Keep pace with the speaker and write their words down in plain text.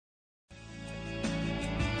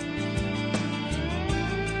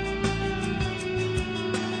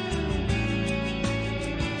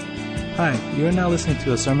Hi, you are now listening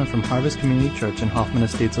to a sermon from Harvest Community Church in Hoffman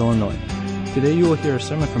Estates, Illinois. Today you will hear a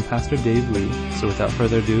sermon from Pastor Dave Lee, so without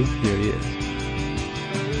further ado, here he is.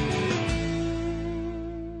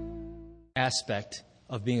 Aspect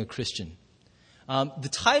of being a Christian. The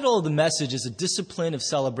title of the message is A Discipline of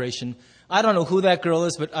Celebration. I don't know who that girl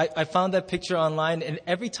is, but I found that picture online, and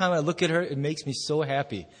every time I look at her, it makes me so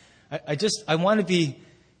happy. I want to be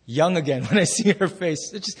young again when I see her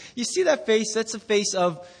face. You see that face? That's a face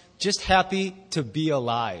of just happy to be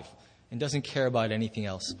alive and doesn't care about anything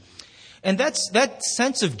else. And that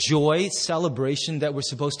sense of joy, celebration that we're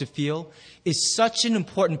supposed to feel is such an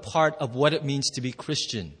important part of what it means to be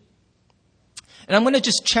Christian. And I'm going to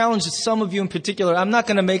just challenge some of you in particular. I'm not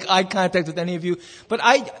going to make eye contact with any of you, but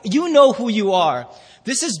you know who you are.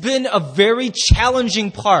 This has been a very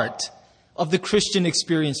challenging part of the Christian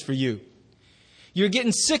experience for you. You're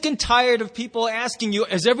getting sick and tired of people asking you,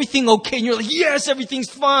 is everything okay? And you're like, yes, everything's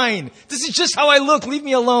fine. This is just how I look. Leave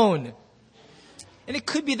me alone. And it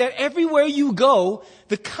could be that everywhere you go,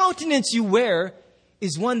 the countenance you wear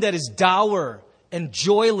is one that is dour and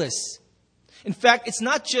joyless. In fact, it's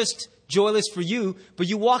not just joyless for you, but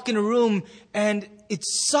you walk in a room and it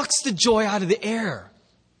sucks the joy out of the air.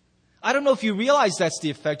 I don't know if you realize that's the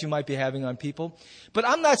effect you might be having on people, but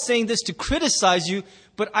I'm not saying this to criticize you,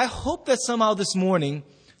 but I hope that somehow this morning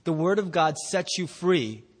the Word of God sets you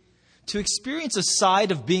free to experience a side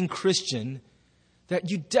of being Christian that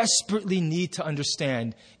you desperately need to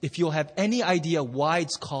understand if you'll have any idea why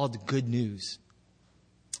it's called good news.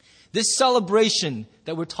 This celebration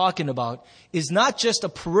that we're talking about is not just a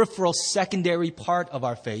peripheral secondary part of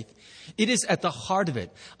our faith. It is at the heart of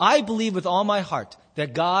it. I believe with all my heart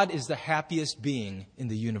that God is the happiest being in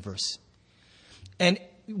the universe. And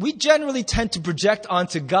we generally tend to project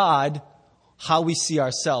onto God how we see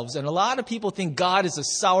ourselves. And a lot of people think God is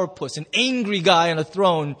a sourpuss, an angry guy on a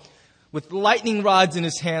throne with lightning rods in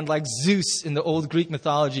his hand like Zeus in the old Greek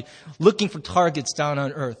mythology, looking for targets down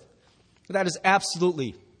on earth. But that is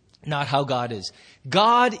absolutely not how God is.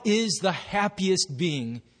 God is the happiest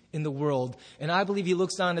being in the world. And I believe he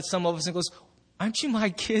looks down at some of us and goes, aren't you my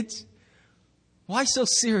kids? Why so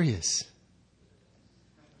serious?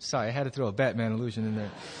 Sorry, I had to throw a Batman illusion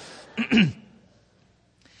in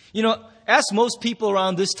there. Ask most people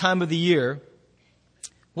around this time of the year,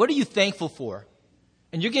 what are you thankful for?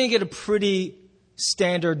 And you're going to get a pretty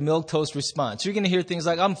standard milquetoast response. You're going to hear things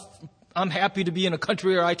like, I'm happy to be in a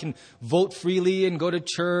country where I can vote freely and go to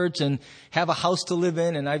church and have a house to live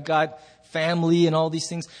in, and I've got family and all these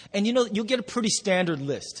things. And you'll get a pretty standard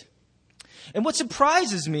list. And what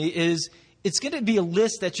surprises me is it's going to be a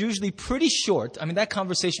list that's usually pretty short. I mean, that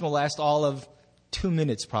conversation will last all of 2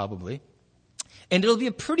 minutes probably. And it'll be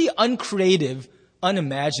a pretty uncreative,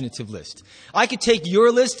 unimaginative list. I could take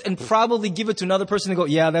your list and probably give it to another person and go,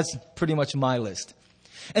 yeah, that's pretty much my list.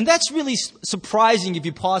 And that's really surprising if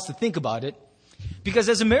you pause to think about it. Because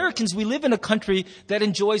as Americans, we live in a country that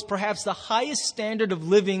enjoys perhaps the highest standard of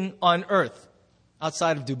living on earth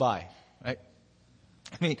outside of Dubai, right?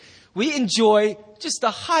 I mean, we enjoy just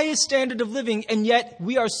the highest standard of living, and yet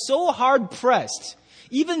we are so hard-pressed.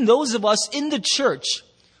 Even those of us in the church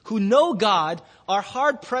who know God are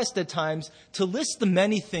hard-pressed at times to list the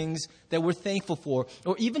many things that we're thankful for,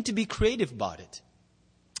 or even to be creative about it.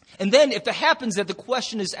 And then if it happens that the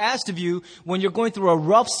question is asked of you when you're going through a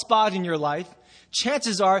rough spot in your life,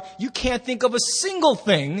 chances are you can't think of a single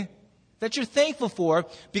thing that you're thankful for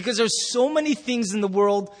because there's so many things in the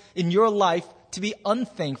world in your life to be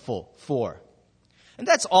unthankful for. And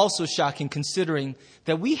that's also shocking considering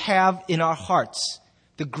that we have in our hearts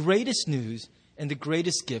the greatest news and the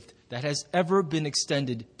greatest gift that has ever been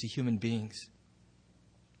extended to human beings.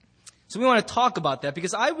 So we want to talk about that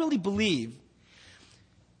because I really believe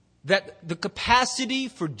that the capacity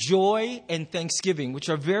for joy and thanksgiving, which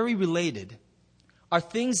are very related, are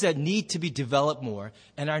things that need to be developed more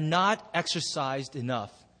and are not exercised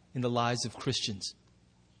enough in the lives of Christians.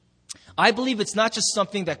 I believe it's not just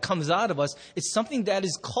something that comes out of us, it's something that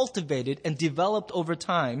is cultivated and developed over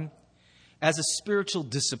time as a spiritual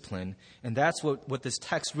discipline. And that's what this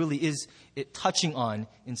text really is touching on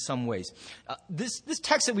in some ways. This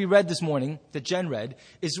text that we read this morning, that Jen read,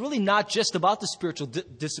 is really not just about the spiritual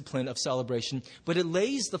discipline of celebration, but it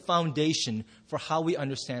lays the foundation for how we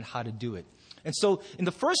understand how to do it. And so in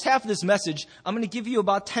the first half of this message, I'm going to give you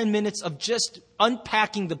about 10 minutes of just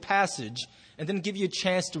unpacking the passage and then give you a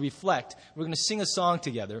chance to reflect. We're going to sing a song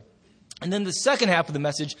together. And then the second half of the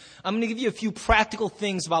message, I'm going to give you a few practical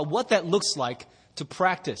things about what that looks like to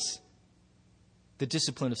practice the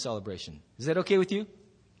discipline of celebration. Is that okay with you?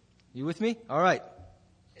 You with me? All right.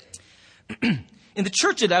 In the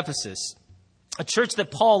church at Ephesus, a church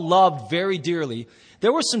that Paul loved very dearly,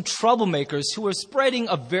 there were some troublemakers who were spreading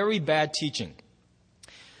a very bad teaching.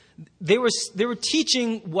 They were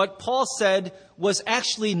teaching what Paul said was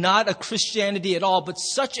actually not a Christianity at all, but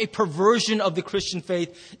such a perversion of the Christian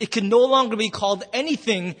faith, it can no longer be called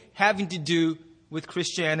anything having to do with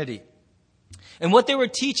Christianity. And what they were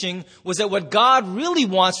teaching was that what God really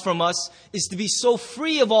wants from us is to be so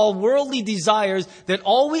free of all worldly desires that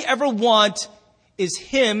all we ever want is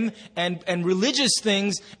Him and religious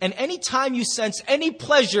things. And any time you sense any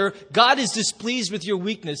pleasure, God is displeased with your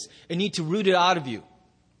weakness and need to root it out of you.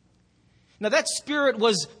 Now that spirit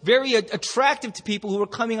was very attractive to people who were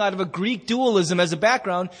coming out of a Greek dualism as a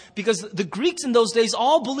background, because the Greeks in those days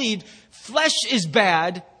all believed flesh is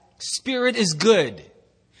bad, spirit is good.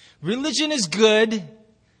 Religion is good,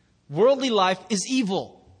 worldly life is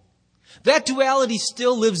evil. That duality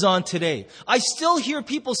still lives on today. I still hear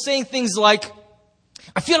people saying things like,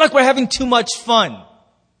 I feel like we're having too much fun.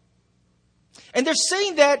 And they're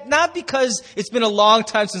saying that not because it's been a long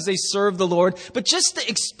time since they served the Lord, but just the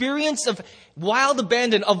experience of wild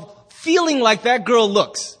abandon, of feeling like that girl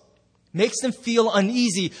looks, makes them feel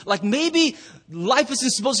uneasy. Like maybe life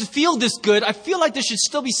isn't supposed to feel this good. I feel like there should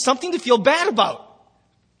still be something to feel bad about.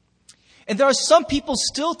 And there are some people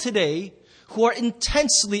still today who are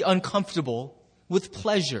intensely uncomfortable with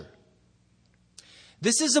pleasure.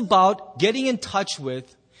 This is about getting in touch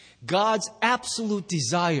with God's absolute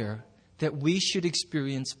desire that we should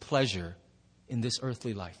experience pleasure in this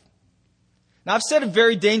earthly life. Now, I've said a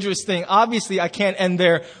very dangerous thing. Obviously, I can't end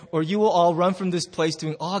there, or you will all run from this place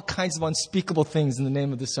doing all kinds of unspeakable things in the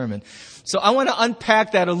name of the sermon. So I want to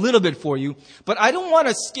unpack that a little bit for you, but I don't want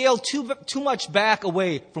to scale too much back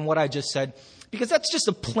away from what I just said, because that's just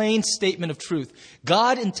a plain statement of truth.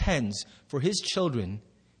 God intends for His children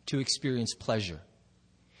to experience pleasure.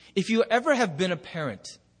 If you ever have been a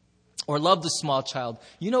parent or loved a small child,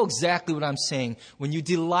 you know exactly what I'm saying. When you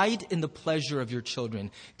delight in the pleasure of your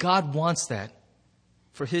children, God wants that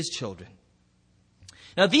for His children.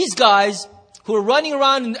 Now, these guys who are running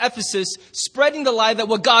around in Ephesus spreading the lie that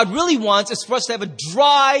what God really wants is for us to have a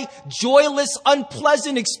dry, joyless,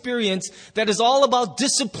 unpleasant experience that is all about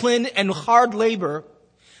discipline and hard labor.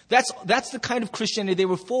 That's the kind of Christianity they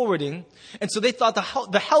were forwarding. And so they thought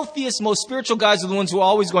the healthiest, most spiritual guys are the ones who are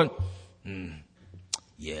always going,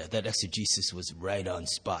 yeah, that exegesis was right on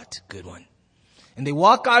spot. Good one. And they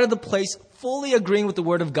walk out of the place fully agreeing with the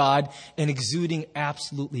Word of God and exuding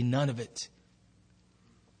absolutely none of it.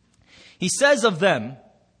 He says of them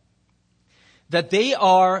that they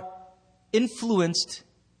are influenced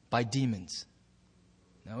by demons.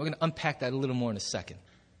 Now, we're going to unpack that a little more in a second.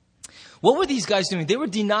 What were these guys doing? They were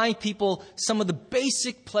denying people some of the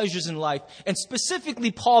basic pleasures in life. And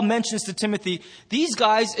specifically, Paul mentions to Timothy, these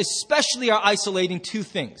guys especially are isolating two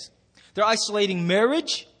things. They're isolating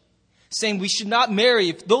marriage, saying we should not marry.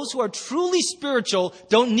 If those who are truly spiritual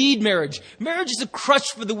don't need marriage. Marriage is a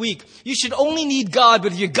crutch for the weak. You should only need God,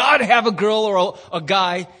 but if you got to have a girl or a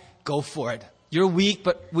guy, go for it. You're weak,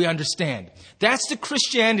 but we understand. That's the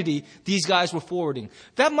Christianity these guys were forwarding.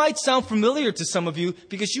 That might sound familiar to some of you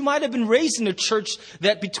because you might have been raised in a church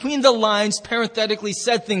that between the lines parenthetically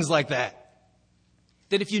said things like that.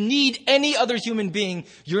 That if you need any other human being,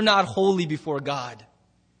 you're not holy before God.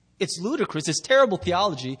 It's ludicrous. It's terrible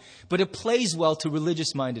theology, but it plays well to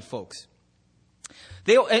religious-minded folks.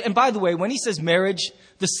 And by the way, when he says marriage,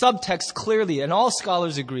 the subtext clearly, and all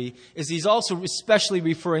scholars agree, is he's also especially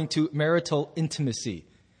referring to marital intimacy.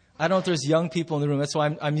 I don't know if there's young people in the room. That's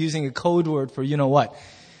why I'm using a code word for you know what.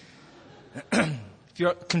 If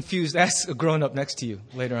you're confused, ask a grown-up next to you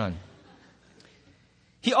later on.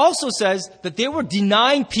 He also says that they were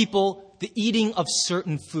denying people the eating of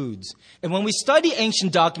certain foods. And when we study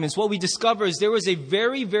ancient documents, what we discover is there was a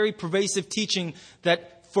very, very pervasive teaching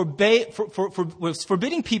that was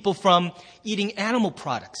forbidding people from eating animal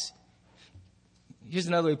products. Here's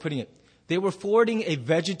another way of putting it. They were forwarding a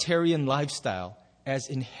vegetarian lifestyle as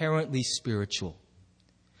inherently spiritual.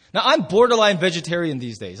 Now, I'm borderline vegetarian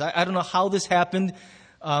these days. I don't know how this happened.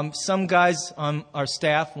 Some guys on our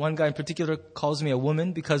staff, one guy in particular, calls me a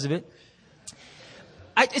woman because of it.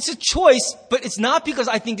 It's a choice, but it's not because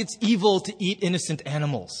I think it's evil to eat innocent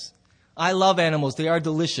animals. I love animals. They are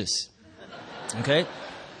delicious. Okay?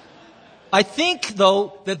 I think,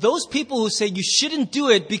 though, that those people who say you shouldn't do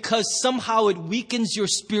it because somehow it weakens your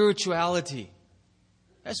spirituality,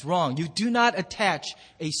 that's wrong. You do not attach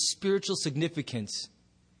a spiritual significance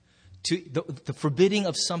to the forbidding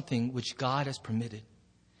of something which God has permitted.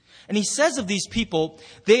 And he says of these people,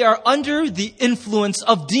 they are under the influence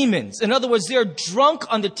of demons. In other words, they are drunk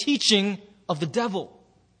on the teaching of the devil.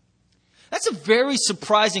 That's a very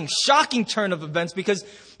surprising, shocking turn of events, because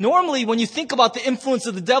normally when you think about the influence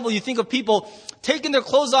of the devil, you think of people taking their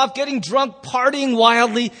clothes off, getting drunk, partying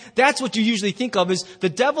wildly. That's what you usually think of, is the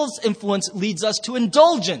devil's influence leads us to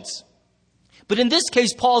indulgence. But in this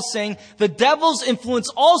case, Paul's saying the devil's influence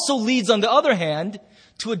also leads, on the other hand,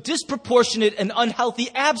 to a disproportionate and unhealthy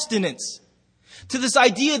abstinence. To this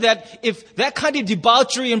idea that if that kind of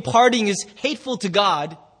debauchery and partying is hateful to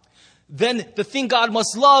God, then the thing God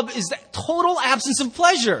must love is that total absence of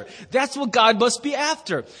pleasure. That's what God must be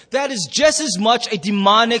after. That is just as much a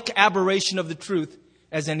demonic aberration of the truth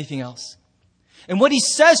as anything else. And what he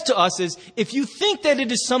says to us is, if you think that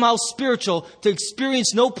it is somehow spiritual to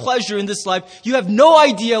experience no pleasure in this life, you have no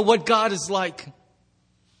idea what God is like.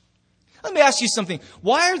 Let me ask you something.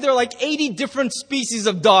 Why are there like 80 different species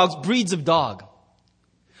of dogs, breeds of dog?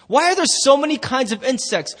 Why are there so many kinds of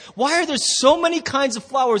insects? Why are there so many kinds of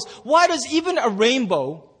flowers? Why does even a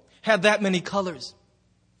rainbow have that many colors?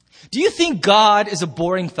 Do you think God is a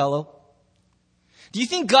boring fellow? Do you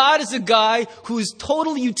think God is a guy who is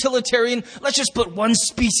totally utilitarian? Let's just put one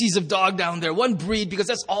species of dog down there, one breed, because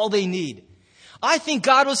that's all they need. I think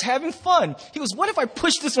God was having fun. He goes, what if I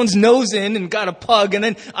pushed this one's nose in and got a pug, and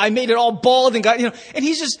then I made it all bald and got, and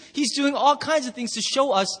he's doing all kinds of things to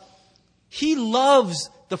show us he loves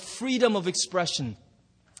the freedom of expression,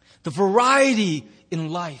 the variety in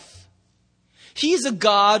life. He's a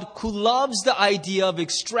God who loves the idea of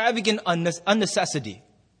extravagant unnecessity.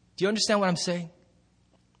 Do you understand what I'm saying?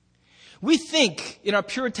 We think in our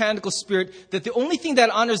puritanical spirit that the only thing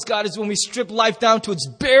that honors God is when we strip life down to its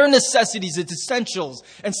bare necessities, its essentials,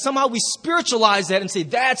 and somehow we spiritualize that and say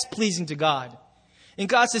that's pleasing to God. And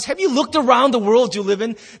God says, have you looked around the world you live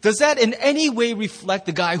in? Does that in any way reflect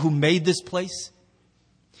the guy who made this place?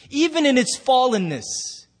 Even in its fallenness,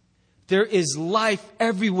 there is life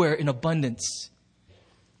everywhere in abundance.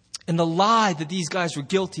 And the lie that these guys were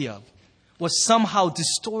guilty of was somehow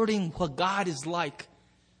distorting what God is like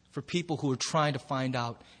for people who are trying to find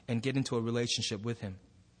out and get into a relationship with Him.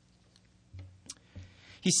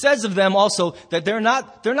 He says of them also that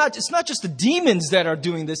it's not just the demons that are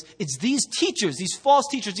doing this, it's these teachers, these false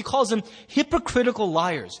teachers. He calls them hypocritical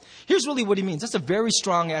liars. Here's really what he means. That's a very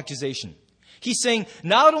strong accusation. He's saying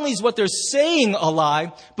not only is what they're saying a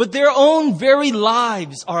lie, but their own very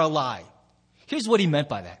lives are a lie. Here's what he meant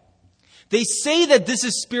by that. They say that this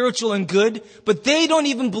is spiritual and good, but they don't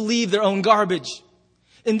even believe their own garbage.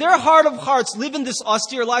 In their heart of hearts, living this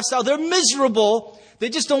austere lifestyle, they're miserable. They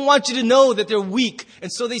just don't want you to know that they're weak.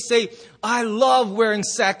 And so they say, I love wearing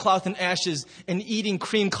sackcloth and ashes and eating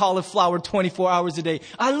cream cauliflower 24 hours a day.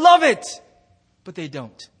 I love it. But they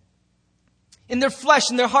don't. In their flesh,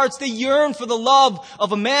 in their hearts, they yearn for the love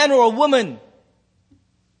of a man or a woman.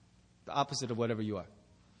 The opposite of whatever you are.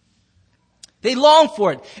 They long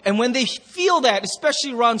for it. And when they feel that,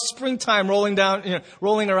 especially around springtime rolling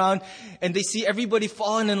around, and they see everybody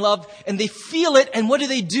falling in love, and they feel it, and what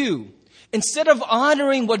do? Instead of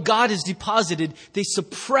honoring what God has deposited, they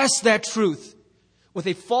suppress that truth with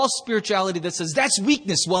a false spirituality that says, that's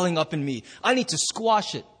weakness welling up in me. I need to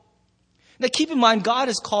squash it. Now keep in mind, God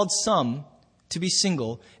has called some to be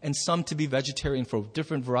single and some to be vegetarian for a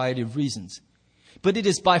different variety of reasons. But it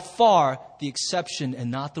is by far the exception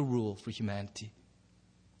and not the rule for humanity.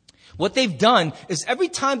 What they've done is every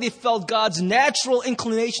time they felt God's natural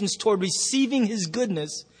inclinations toward receiving His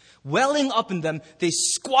goodness welling up in them, they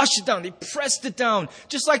squashed it down. They pressed it down.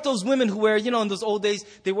 Just like those women who wear, in those old days,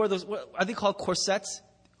 they wore those, what are they called, corsets?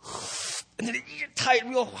 And then they tie it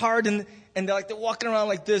real hard and they're walking around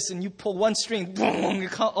like this, and you pull one string, boom,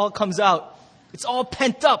 it all comes out. It's all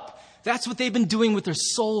pent up. That's what they've been doing with their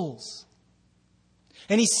souls.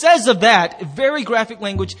 And he says of that, very graphic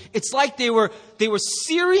language, it's like they were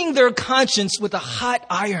searing their conscience with a hot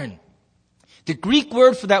iron. The Greek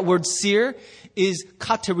word for that word sear is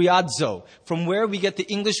kateriadzo, from where we get the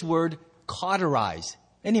English word cauterize.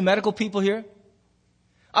 Any medical people here?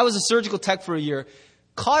 I was a surgical tech for a year.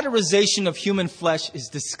 Cauterization of human flesh is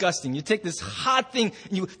disgusting. You take this hot thing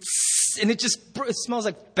and it smells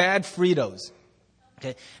like bad Fritos.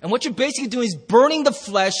 Okay? And what you're basically doing is burning the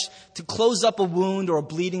flesh to close up a wound or a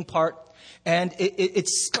bleeding part. And it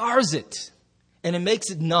scars it. And it makes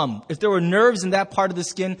it numb. If there were nerves in that part of the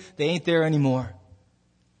skin, they ain't there anymore.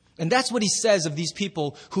 And that's what he says of these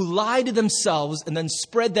people who lie to themselves and then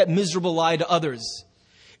spread that miserable lie to others.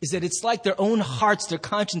 Is that it's like their own hearts, their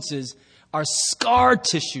consciences are scar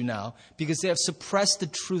tissue now because they have suppressed the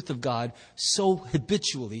truth of God so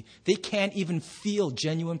habitually they can't even feel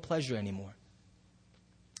genuine pleasure anymore.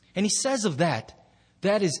 And he says of that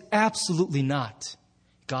is absolutely not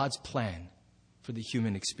God's plan for the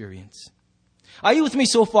human experience. Are you with me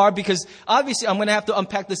so far? Because obviously I'm going to have to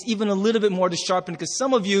unpack this even a little bit more to sharpen, because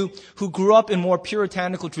some of you who grew up in more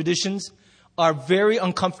puritanical traditions are very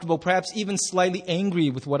uncomfortable, perhaps even slightly angry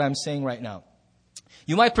with what I'm saying right now.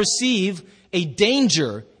 You might perceive a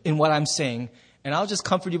danger in what I'm saying, and I'll just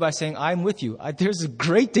comfort you by saying, I'm with you. There's a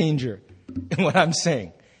great danger in what I'm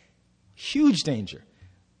saying. Huge danger.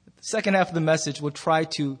 The second half of the message will try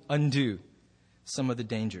to undo some of the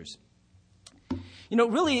dangers.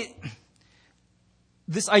 Really,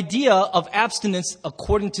 this idea of abstinence,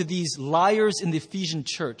 according to these liars in the Ephesian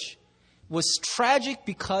church, was tragic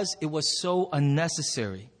because it was so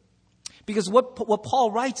unnecessary. Because what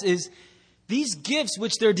Paul writes is, these gifts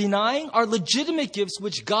which they're denying are legitimate gifts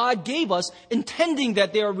which God gave us, intending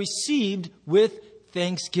that they are received with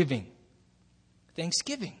thanksgiving.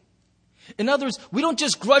 Thanksgiving. In other words, we don't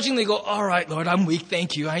just grudgingly go, all right, Lord, I'm weak,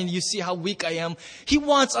 thank you. You see how weak I am. He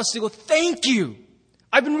wants us to go, thank you.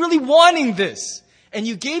 I've been really wanting this. And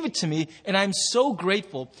you gave it to me, and I'm so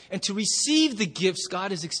grateful. And to receive the gifts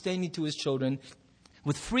God is extending to His children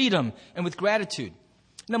with freedom and with gratitude.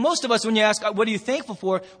 Now, most of us, when you ask, what are you thankful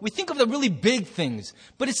for? We think of the really big things.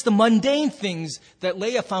 But it's the mundane things that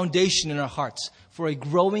lay a foundation in our hearts for a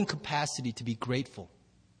growing capacity to be grateful.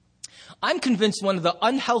 I'm convinced one of the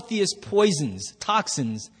unhealthiest poisons,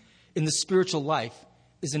 toxins in the spiritual life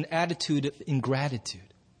is an attitude of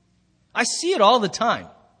ingratitude. I see it all the time.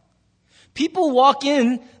 People walk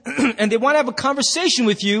in and they want to have a conversation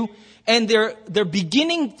with you, and their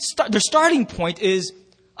starting point is,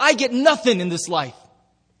 I get nothing in this life.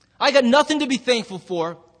 I got nothing to be thankful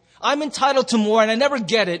for. I'm entitled to more, and I never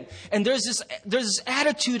get it. And there's this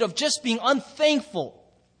attitude of just being unthankful,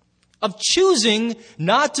 of choosing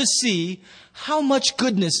not to see how much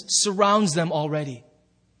goodness surrounds them already.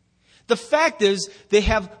 The fact is, they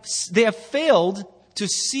have failed to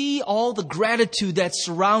see all the gratitude that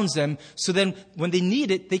surrounds them, so then when they need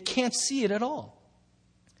it, they can't see it at all.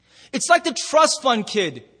 It's like the trust fund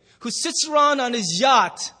kid who sits around on his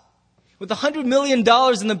yacht with $100 million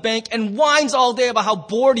in the bank and whines all day about how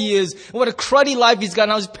bored he is and what a cruddy life he's got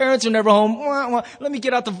and how his parents are never home. Let me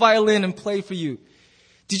get out the violin and play for you.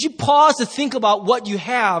 Did you pause to think about what you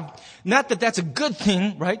have? Not that that's a good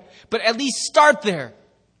thing, right? But at least start there.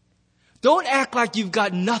 Don't act like you've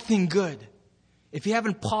got nothing good if you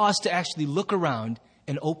haven't paused to actually look around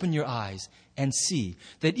and open your eyes and see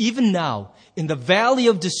that even now, in the valley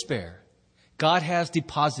of despair, God has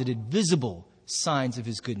deposited visible signs of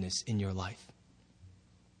His goodness in your life.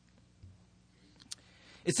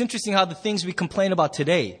 It's interesting how the things we complain about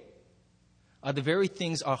today are the very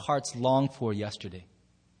things our hearts longed for yesterday.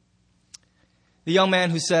 The young man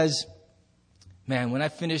who says, man, when I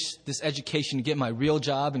finish this education and get my real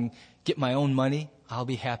job and get my own money, I'll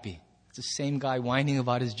be happy. It's the same guy whining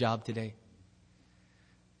about his job today.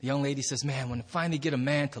 The young lady says, man, when I finally get a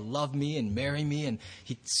man to love me and marry me and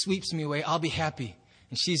he sweeps me away, I'll be happy.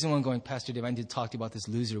 And she's the one going, Pastor Dave, I need to talk to you about this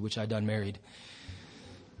loser, which I done married.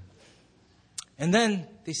 And then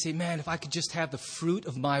they say, man, if I could just have the fruit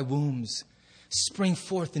of my wombs spring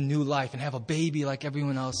forth in new life and have a baby like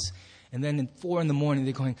everyone else. And then at 4 a.m,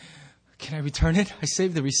 they're going, can I return it? I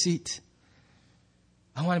saved the receipt.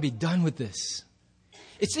 I want to be done with this.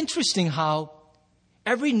 It's interesting how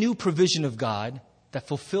every new provision of God that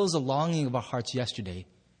fulfills a longing of our hearts yesterday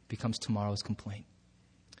becomes tomorrow's complaint.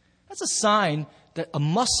 That's a sign that a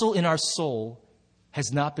muscle in our soul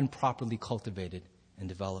has not been properly cultivated and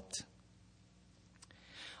developed.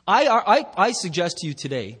 I suggest to you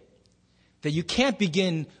today that you can't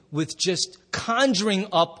begin with just conjuring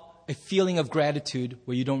up a feeling of gratitude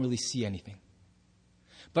where you don't really see anything.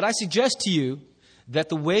 But I suggest to you that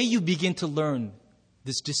the way you begin to learn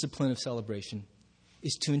this discipline of celebration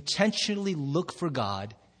is to intentionally look for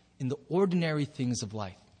God in the ordinary things of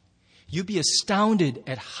life. You'll be astounded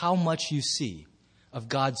at how much you see of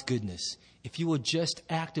God's goodness if you will just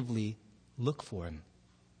actively look for Him.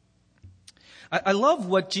 I love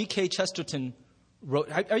what G.K. Chesterton wrote.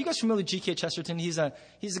 Are you guys familiar with G.K. Chesterton? He's a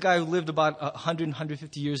guy who lived about 100,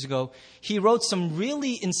 150 years ago. He wrote some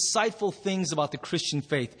really insightful things about the Christian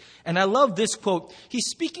faith. And I love this quote. He's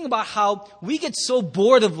speaking about how we get so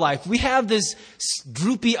bored of life. We have this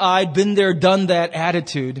droopy-eyed, been there, done that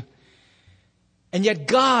attitude. And yet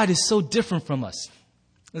God is so different from us.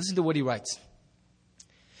 Listen to what he writes.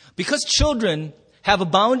 Because children have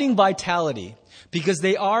abounding vitality, because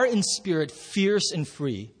they are in spirit fierce and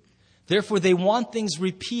free, therefore they want things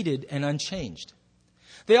repeated and unchanged.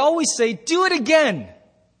 They always say, do it again.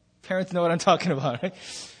 Parents know what I'm talking about, right?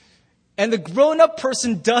 And the grown-up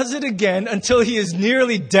person does it again until he is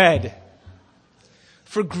nearly dead.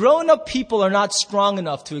 For grown-up people are not strong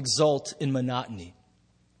enough to exult in monotony.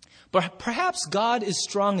 But perhaps God is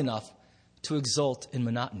strong enough to exult in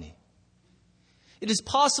monotony. It is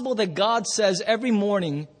possible that God says every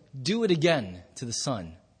morning, do it again to the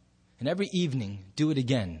sun, and every evening, do it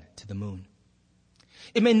again to the moon.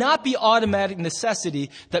 It may not be automatic necessity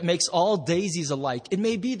that makes all daisies alike. It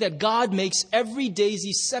may be that God makes every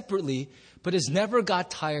daisy separately, but has never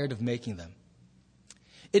got tired of making them.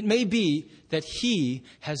 It may be that He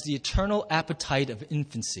has the eternal appetite of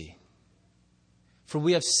infancy. For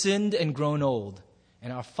we have sinned and grown old,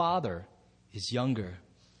 and our Father is younger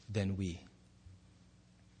than we.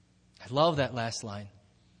 I love that last line.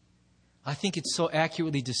 I think it so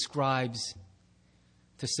accurately describes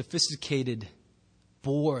the sophisticated,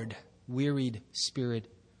 bored, wearied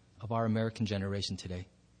spirit of our American generation today.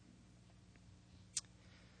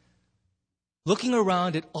 Looking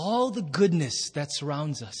around at all the goodness that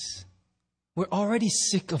surrounds us, we're already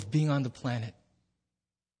sick of being on the planet.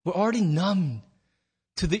 We're already numb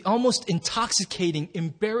to the almost intoxicating,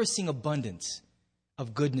 embarrassing abundance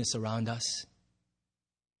of goodness around us,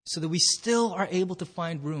 so that we still are able to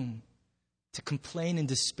find room to complain and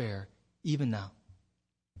despair even now.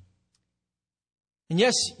 And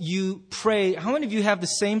yes, you pray. How many of you have the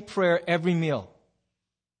same prayer every meal?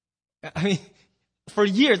 I mean, for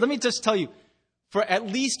years, let me just tell you, for at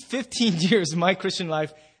least 15 years in my Christian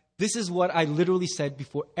life, this is what I literally said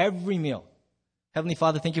before every meal. Heavenly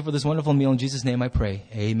Father, thank you for this wonderful meal. In Jesus' name I pray.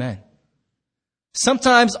 Amen.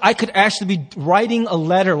 Sometimes I could actually be writing a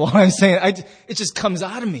letter while I'm saying it. It just comes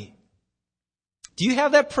out of me. Do you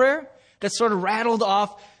have that prayer that's sort of rattled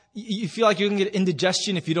off? You feel like you're going to get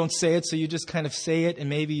indigestion if you don't say it, so you just kind of say it and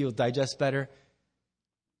maybe you'll digest better.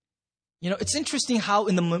 You know, it's interesting how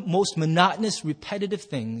in the most monotonous, repetitive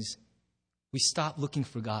things, we stop looking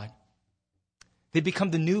for God. They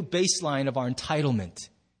become the new baseline of our entitlement,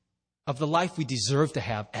 of the life we deserve to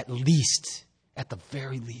have, at the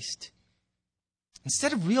very least.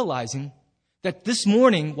 Instead of realizing that this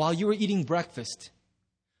morning, while you were eating breakfast,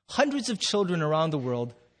 hundreds of children around the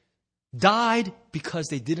world died because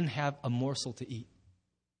they didn't have a morsel to eat.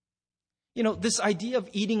 You know, this idea of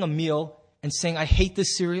eating a meal and saying, I hate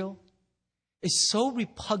this cereal, is so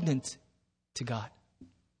repugnant to God.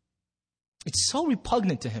 It's so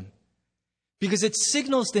repugnant to Him because it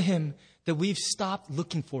signals to Him that we've stopped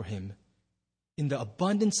looking for Him in the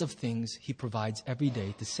abundance of things He provides every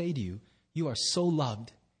day to say to you, you are so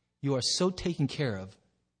loved, you are so taken care of.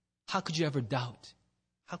 How could you ever doubt?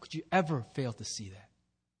 How could you ever fail to see that?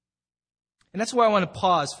 And that's why I want to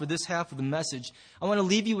pause for this half of the message. I want to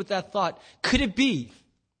leave you with that thought. Could it be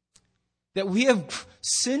that we have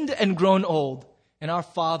sinned and grown old and our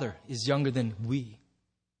Father is younger than we?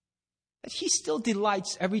 That He still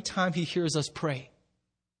delights every time He hears us pray.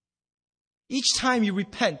 Each time you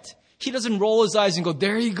repent, He doesn't roll His eyes and go,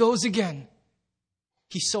 there He goes again.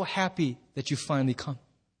 He's so happy that you finally come.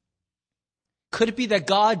 Could it be that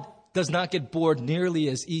God does not get bored nearly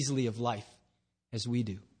as easily of life as we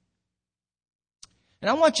do? And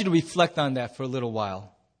I want you to reflect on that for a little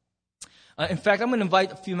while. In fact, I'm going to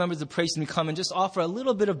invite a few members of praise team to come and just offer a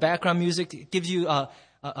little bit of background music. It gives you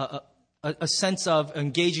a sense of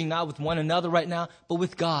engaging not with one another right now, but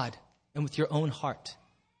with God and with your own heart.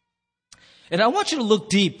 And I want you to look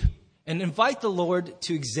deep and invite the Lord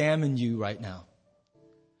to examine you right now.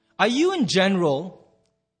 Are you in general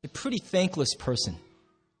a pretty thankless person?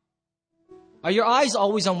 Are your eyes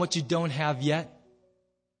always on what you don't have yet?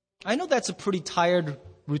 I know that's a pretty tired,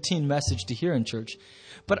 routine message to hear in church,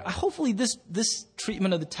 but hopefully this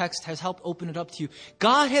treatment of the text has helped open it up to you.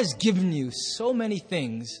 God has given you so many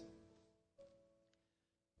things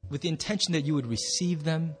with the intention that you would receive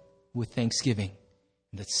them with thanksgiving,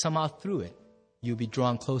 and that somehow through it, you'll be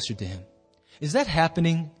drawn closer to Him. Is that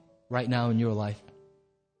happening right now in your life?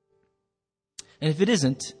 And if it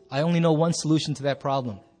isn't, I only know one solution to that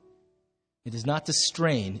problem. It is not to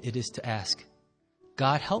strain, it is to ask.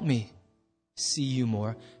 God, help me see you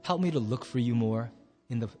more. Help me to look for you more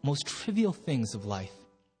in the most trivial things of life.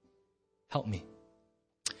 Help me.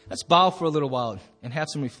 Let's bow for a little while and have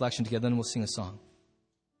some reflection together, then we'll sing a song.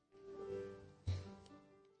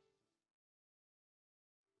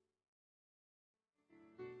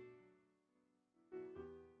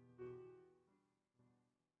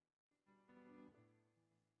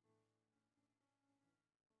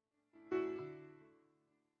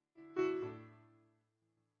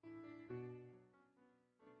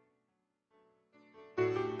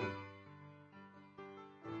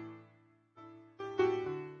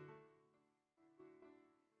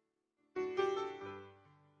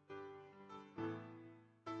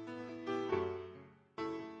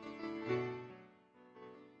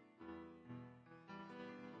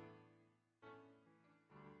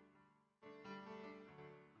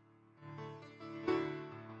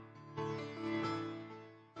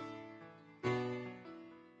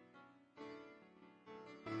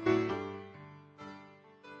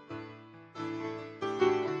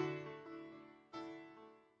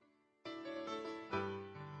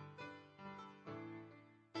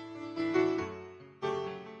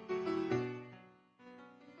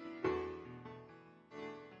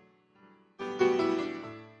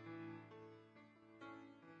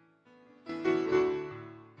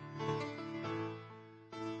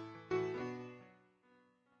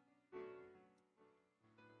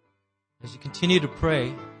 as you continue to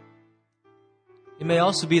pray, it may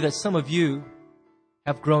also be that some of you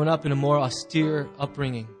have grown up in a more austere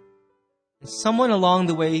upbringing. And someone along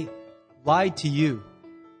the way lied to you,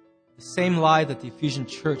 the same lie that the Ephesian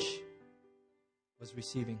church was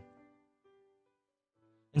receiving.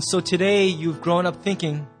 And so today you've grown up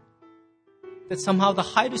thinking that somehow the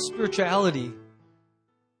height of spirituality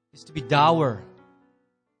is to be dour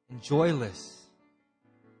and joyless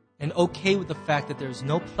and okay with the fact that there's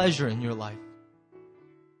no pleasure in your life.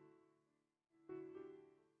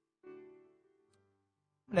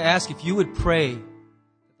 I'm going to ask if you would pray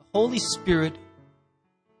that the Holy Spirit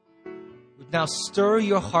would now stir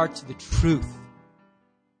your heart to the truth.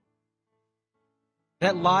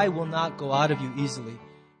 That lie will not go out of you easily,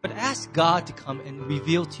 but ask God to come and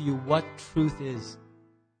reveal to you what truth is.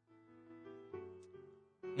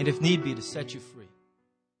 And if need be, to set you free.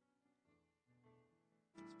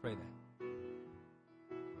 Let's pray that.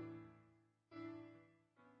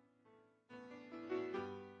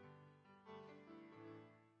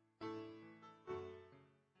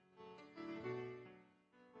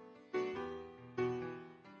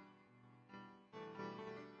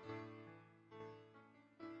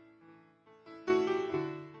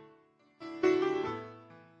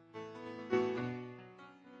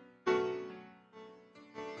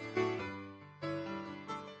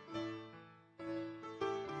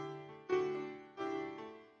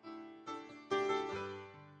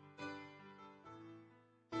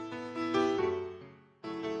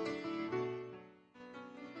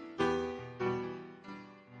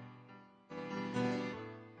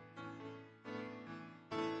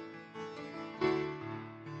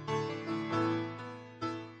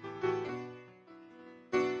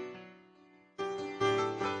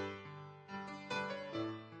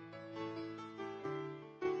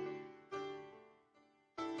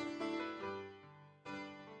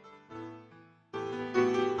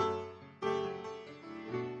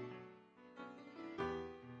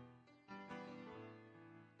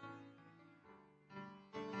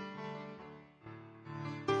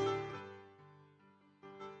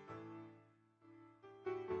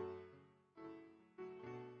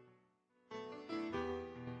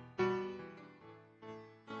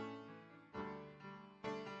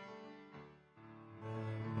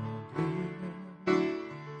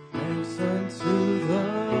 Unto the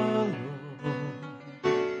Lord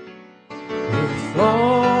with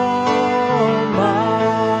all my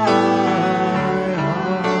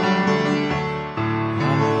heart.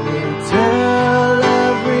 I will tell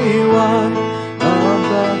everyone of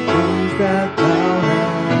the things that thou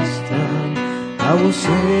hast done. I will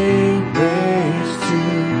sing praise to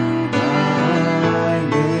thy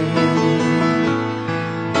name.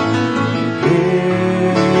 I will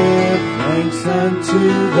give thanks unto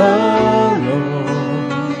the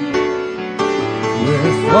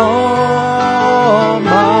with all my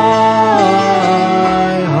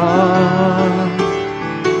heart.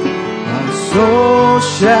 My soul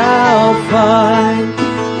shall find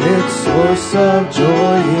its source of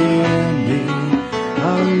joy in thee.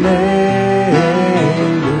 Hallelujah.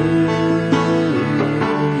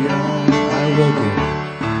 I will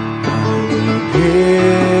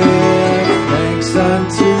give thanks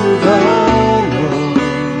unto the Lord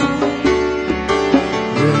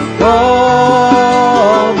with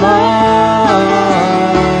all my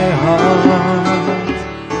heart.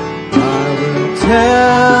 I will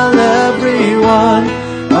tell everyone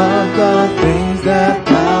of the things that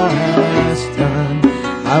thou hast done.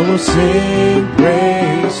 I will sing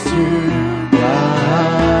praise to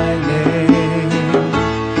thy name.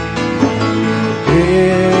 I will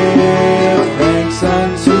give thanks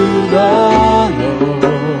unto the Lord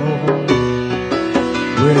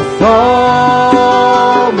with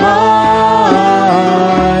all my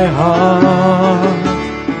heart.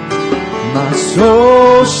 My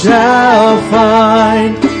soul shall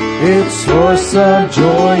find its source of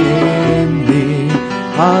joy in thee.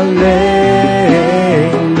 Hallelujah.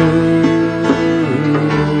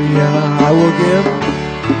 I will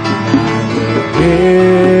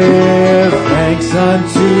give thanks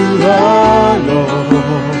unto the Lord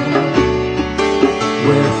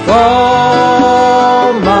with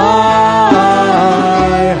all my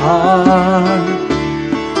heart.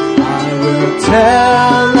 I will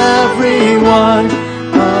tell everyone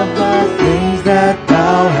of the things that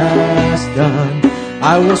thou hast done.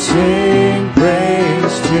 I will sing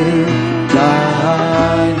praise to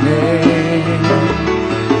thy name.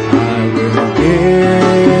 I will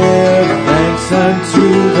give thanks unto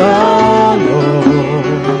the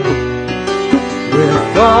Lord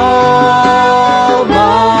with all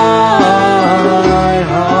my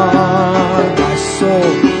heart.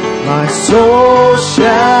 My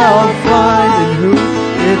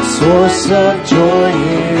source of joy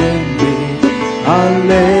in thee.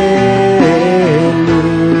 Alleluia.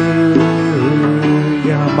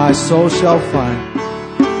 My soul shall find,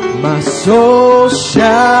 my soul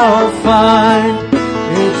shall find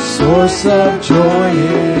its source of joy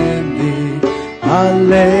in thee.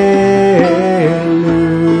 Alleluia.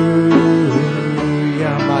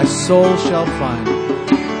 My soul shall find,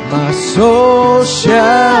 my soul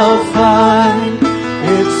shall find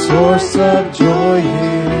its source of joy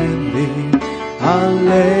in thee.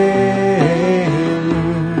 Alleluia.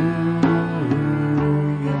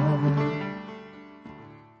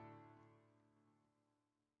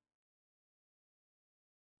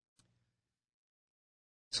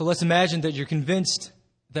 So let's imagine that you're convinced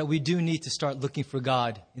that we do need to start looking for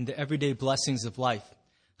God in the everyday blessings of life.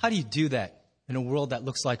 How do you do that in a world that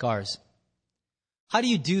looks like ours? How do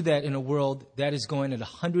you do that in a world that is going at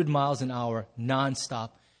 100 miles an hour nonstop,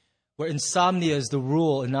 where insomnia is the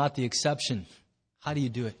rule and not the exception? How do you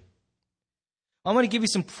do it? I'm going to give you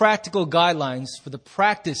some practical guidelines for the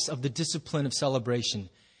practice of the discipline of celebration.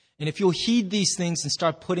 And if you'll heed these things and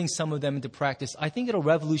start putting some of them into practice, I think it'll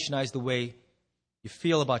revolutionize the way you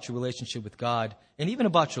feel about your relationship with God and even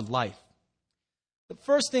about your life. The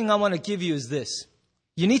first thing I want to give you is this.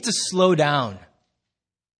 You need to slow down.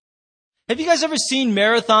 Have you guys ever seen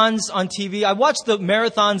marathons on TV? I watched the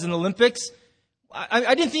marathons in the Olympics.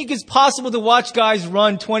 I didn't think it's possible to watch guys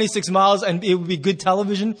run 26 miles and it would be good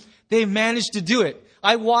television. They managed to do it.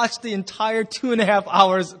 I watched the entire 2.5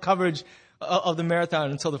 hours coverage of the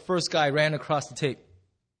marathon until the first guy ran across the tape.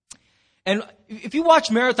 And if you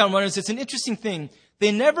watch marathon runners, it's an interesting thing.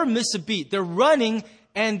 They never miss a beat. They're running,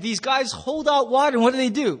 and these guys hold out water, and what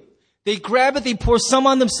do? They grab it, they pour some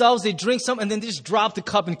on themselves, they drink some, and then they just drop the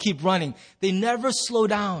cup and keep running. They never slow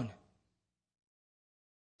down.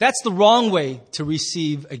 That's the wrong way to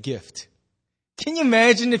receive a gift. Can you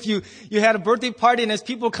imagine if you had a birthday party, and as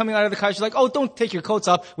people are coming out of the car, you're like, oh, don't take your coats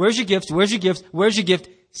off. Where's your gift? Where's your gift? Where's your gift?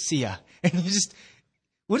 See ya. And you just,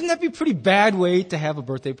 wouldn't that be a pretty bad way to have a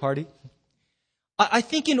birthday party? I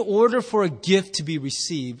think in order for a gift to be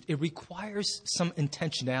received, it requires some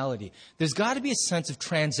intentionality. There's got to be a sense of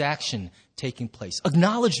transaction taking place.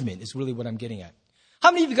 Acknowledgement is really what I'm getting at.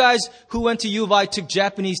 How many of you guys who went to U of I took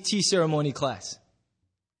Japanese tea ceremony class?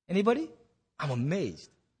 Anybody? I'm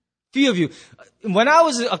amazed. Few of you. When I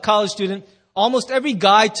was a college student, almost every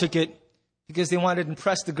guy took it because they wanted to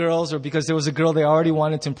impress the girls or because there was a girl they already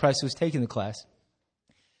wanted to impress who was taking the class.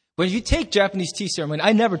 When you take Japanese tea ceremony,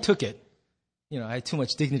 I never took it. I had too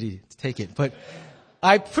much dignity to take it. But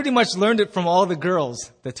I pretty much learned it from all the girls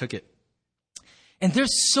that took it. And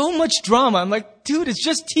there's so much drama. I'm like, dude, it's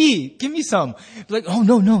just tea. Give me some. They're like, oh,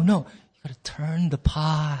 no. You got to turn the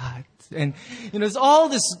pot. And, there's all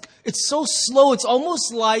this. It's so slow. It's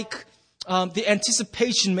almost like the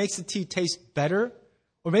anticipation makes the tea taste better.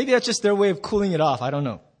 Or maybe that's just their way of cooling it off. I don't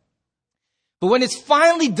know. But when it's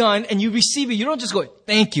finally done and you receive it, you don't just go,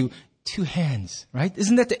 thank you. 2 hands, right?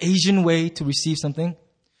 Isn't that the Asian way to receive something?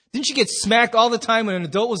 Didn't you get smacked all the time when an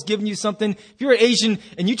adult was giving you something? If you're Asian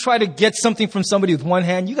and you try to get something from somebody with 1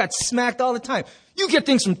 hand, you got smacked all the time. You get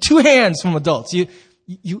things from 2 hands from adults. You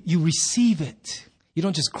receive it. You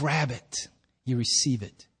don't just grab it. You receive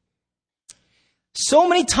it. So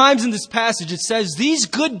many times in this passage it says these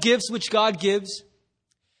good gifts which God gives,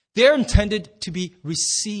 they're intended to be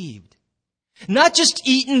received. Not just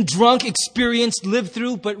eaten, drunk, experienced, lived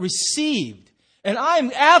through, but received. And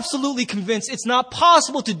I'm absolutely convinced it's not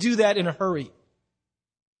possible to do that in a hurry.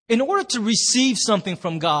 In order to receive something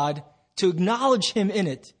from God, to acknowledge Him in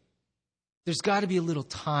it, there's got to be a little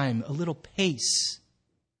time, a little pace,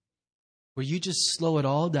 where you just slow it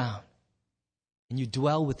all down and you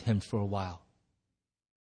dwell with Him for a while.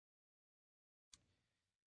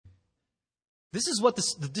 This is what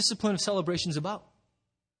the discipline of celebration is about.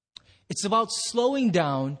 It's about slowing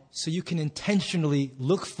down so you can intentionally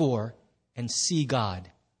look for and see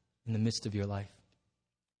God in the midst of your life.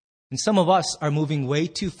 And some of us are moving way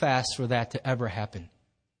too fast for that to ever happen.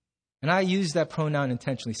 And I use that pronoun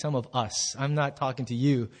intentionally, some of us. I'm not talking to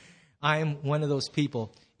you. I am one of those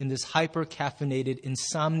people in this hyper-caffeinated,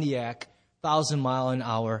 insomniac,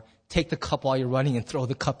 1,000-mile-an-hour, take the cup while you're running and throw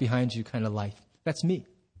the cup behind you kind of life. That's me.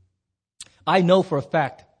 I know for a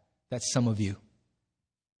fact that's some of you.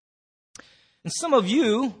 And some of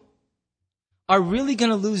you are really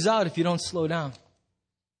going to lose out if you don't slow down.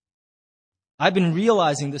 I've been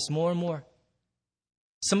realizing this more and more.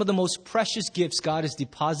 Some of the most precious gifts God has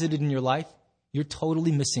deposited in your life, you're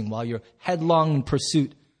totally missing while you're headlong in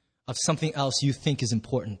pursuit of something else you think is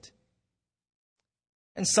important.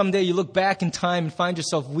 And someday you look back in time and find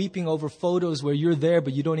yourself weeping over photos where you're there,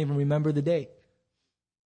 but you don't even remember the day.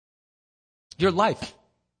 Your life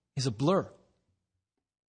is a blur.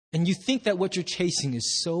 And you think that what you're chasing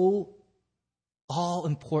is so all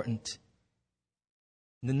important.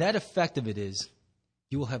 And the net effect of it is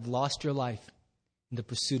you will have lost your life in the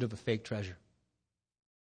pursuit of a fake treasure.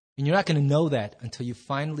 And you're not going to know that until you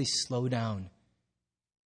finally slow down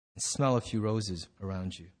and smell a few roses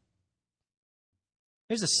around you.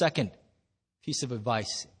 Here's a second piece of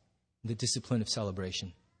advice in the discipline of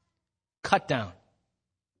celebration. Cut down.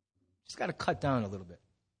 Just got to cut down a little bit.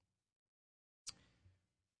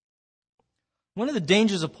 One of the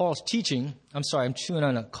dangers of Paul's teaching, I'm chewing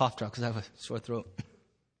on a cough drop because I have a sore throat.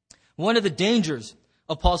 One of the dangers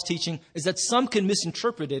of Paul's teaching is that some can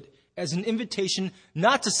misinterpret it as an invitation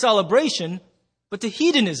not to celebration, but to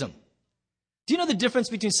hedonism. Do you know the difference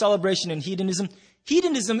between celebration and hedonism?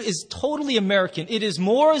 Hedonism is totally American. It is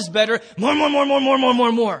more is better,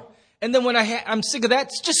 more. And then when I'm sick of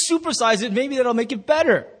that, just supersize it. Maybe that'll make it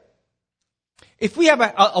better. If we have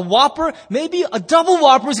a Whopper, maybe a double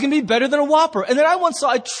Whopper is going to be better than a Whopper. And then I once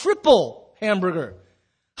saw a triple hamburger.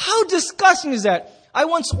 How disgusting is that? I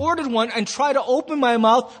once ordered one and tried to open my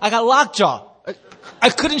mouth. I got lockjaw. I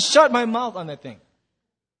couldn't shut my mouth on that thing.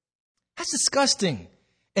 That's disgusting.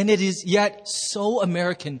 And it is yet so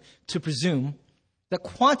American to presume that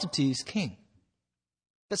quantity is king.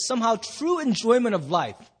 That somehow true enjoyment of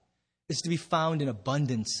life is to be found in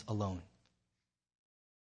abundance alone.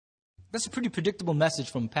 That's a pretty predictable message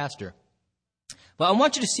from a pastor. But I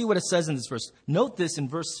want you to see what it says in this verse. Note this in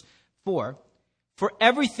verse 4. For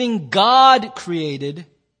everything God created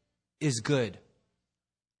is good.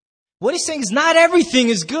 What he's saying is not everything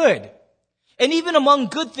is good. And even among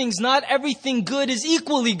good things, not everything good is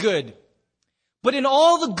equally good. But in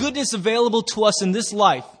all the goodness available to us in this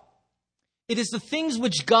life, it is the things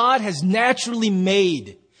which God has naturally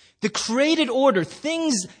made, the created order,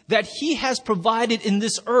 things that he has provided in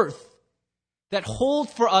this earth that hold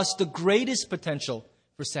for us the greatest potential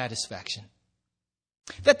for satisfaction.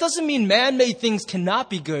 That doesn't mean man-made things cannot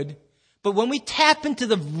be good, but when we tap into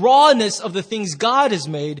the rawness of the things God has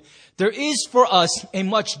made, there is for us a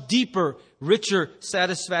much deeper, richer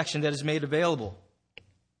satisfaction that is made available.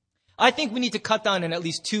 I think we need to cut down in at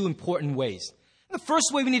least two important ways. The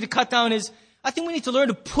first way we need to cut down is, I think we need to learn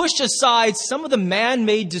to push aside some of the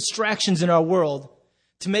man-made distractions in our world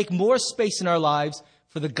to make more space in our lives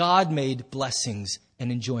for the God-made blessings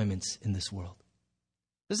and enjoyments in this world.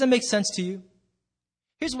 Does that make sense to you?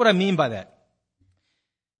 Here's what I mean by that.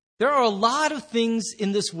 There are a lot of things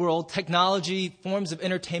in this world, technology, forms of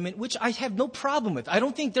entertainment, which I have no problem with. I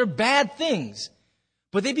don't think they're bad things,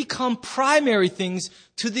 but they become primary things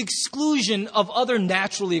to the exclusion of other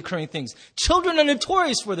naturally occurring things. Children are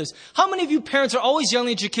notorious for this. How many of you parents are always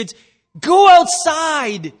yelling at your kids, go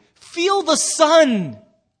outside, feel the sun,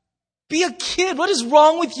 be a kid. What is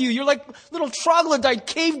wrong with you? You're like little troglodyte,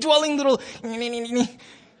 cave-dwelling little...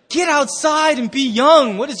 Get outside and be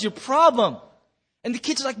young. What is your problem? And the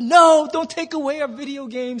kids are like, no, don't take away our video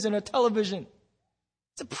games and our television.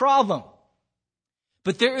 It's a problem.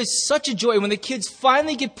 But there is such a joy when the kids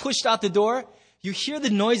finally get pushed out the door. You hear the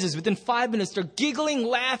noises. Within 5 minutes, they're giggling,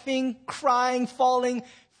 laughing, crying, falling,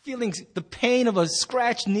 feeling the pain of a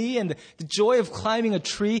scratched knee and the joy of climbing a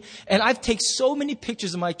tree. And I've taken so many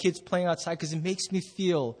pictures of my kids playing outside because it makes me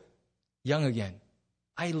feel young again.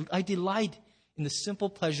 I delight in the simple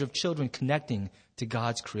pleasure of children connecting to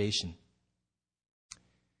God's creation.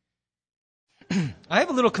 I have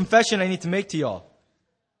a little confession I need to make to y'all.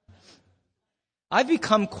 I've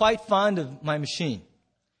become quite fond of my machine.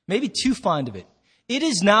 Maybe too fond of it. It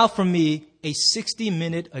is now for me a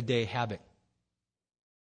 60-minute-a-day habit.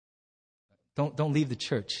 Don't leave the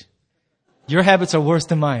church. Your habits are worse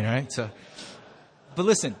than mine, all right? But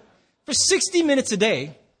listen, for 60 minutes a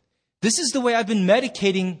day, this is the way I've been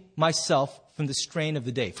medicating myself from the strain of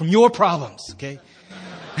the day, from your problems, okay?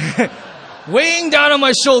 Weighing down on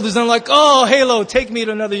my shoulders, I'm like, oh, Halo, take me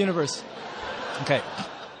to another universe. Okay.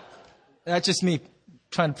 That's just me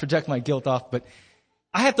trying to project my guilt off, but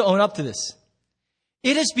I have to own up to this.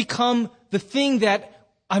 It has become the thing that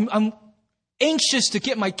I'm anxious to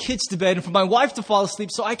get my kids to bed and for my wife to fall asleep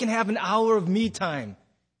so I can have an hour of me time,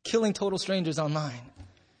 killing total strangers online.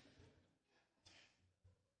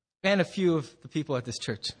 And a few of the people at this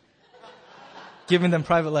church, giving them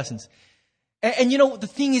private lessons. And you know, the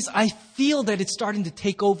thing is, I feel that it's starting to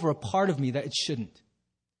take over a part of me that it shouldn't.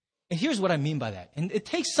 And here's what I mean by that. And it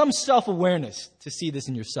takes some self-awareness to see this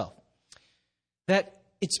in yourself. That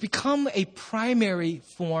it's become a primary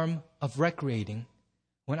form of recreating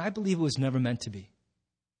when I believe it was never meant to be.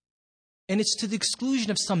 And it's to the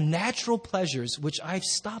exclusion of some natural pleasures which I've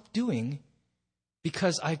stopped doing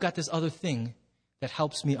because I've got this other thing that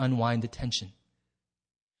helps me unwind the tension.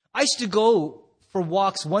 I used to go for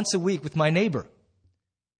walks once a week with my neighbor.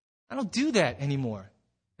 I don't do that anymore,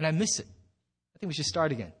 and I miss it. I think we should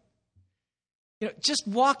start again. Just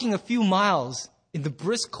walking a few miles in the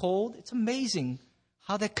brisk cold, it's amazing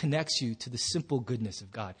how that connects you to the simple goodness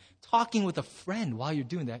of God. Talking with a friend while you're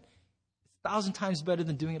doing that is 1,000 times better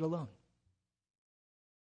than doing it alone.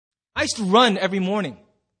 I used to run every morning.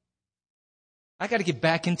 I got to get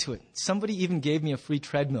back into it. Somebody even gave me a free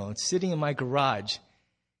treadmill. It's sitting in my garage.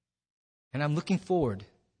 And I'm looking forward.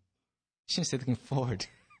 I shouldn't say looking forward.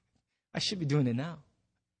 I should be doing it now.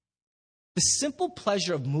 The simple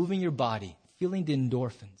pleasure of moving your body, feeling the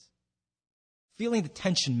endorphins, feeling the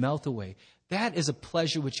tension melt away, that is a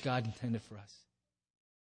pleasure which God intended for us.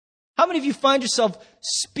 How many of you find yourself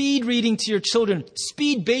speed reading to your children,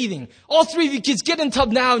 speed bathing? All 3 of you kids get in the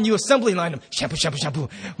tub now and you assembly line them. Shampoo, shampoo, shampoo.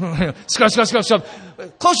 Scrub, scrub, scrub, scrub.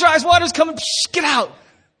 Close your eyes, water's coming. Get out.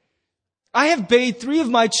 I have bathed 3 of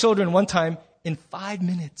my children one time in 5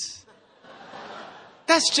 minutes.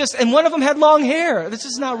 And one of them had long hair. This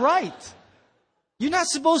is not right. You're not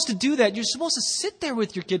supposed to do that. You're supposed to sit there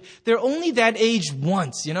with your kid. They're only that age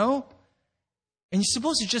once, And you're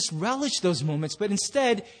supposed to just relish those moments, but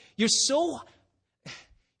instead, you're so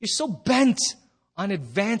bent on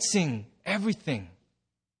advancing everything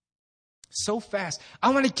so fast.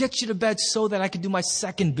 I want to get you to bed so that I can do my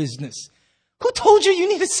second business. Who told you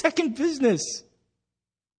need a second business?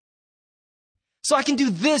 So I can do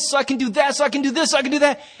this, so I can do that, so I can do this, so I can do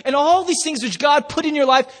that. And all these things which God put in your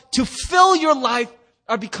life to fill your life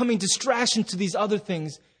are becoming distractions to these other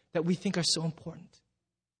things that we think are so important.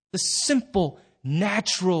 The simple,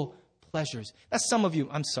 natural pleasures. That's some of you,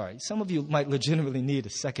 I'm sorry, some of you might legitimately need a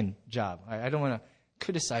second job. I don't want to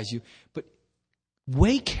criticize you, but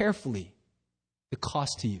weigh carefully the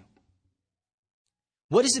cost to you.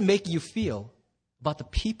 What does it make you feel about the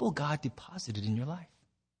people God deposited in your life?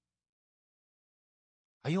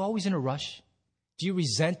 Are you always in a rush? Do you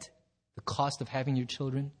resent the cost of having your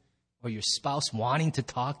children or your spouse wanting to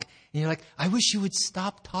talk? And you're like, I wish you would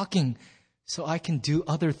stop talking so I can do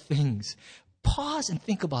other things. Pause and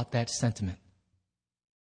think about that sentiment.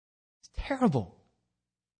 It's terrible.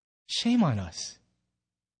 Shame on us.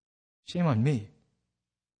 Shame on me.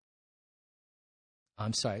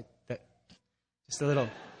 I'm sorry. Just a little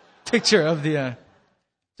picture of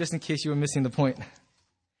just in case you were missing the point.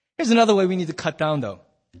 Here's another way we need to cut down, though,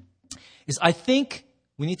 is I think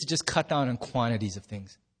we need to just cut down on quantities of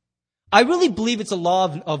things. I really believe it's a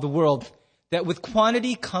law of the world that with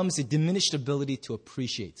quantity comes a diminished ability to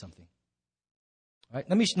appreciate something. All right,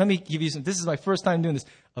 let me give you some. This is my first time doing this.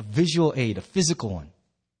 A visual aid, a physical one.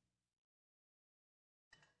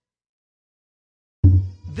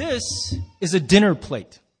 This is a dinner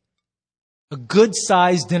plate. A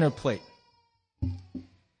good-sized dinner plate.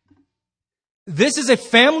 This is a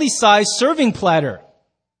family-sized serving platter.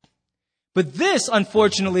 But this,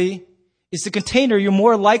 unfortunately, is the container you're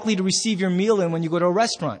more likely to receive your meal in when you go to a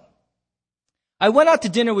restaurant. I went out to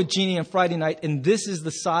dinner with Jeannie on Friday night, and this is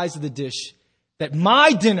the size of the dish that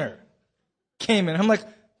my dinner came in. I'm like,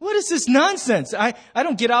 what is this nonsense? I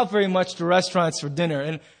don't get out very much to restaurants for dinner.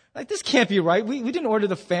 And this can't be right. We didn't order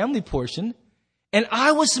the family portion. And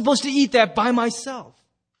I was supposed to eat that by myself.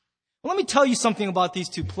 Well, let me tell you something about these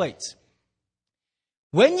 2 plates.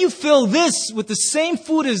 When you fill this with the same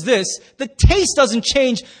food as this, the taste doesn't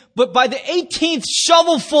change, but by the 18th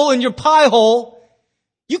shovelful in your pie hole,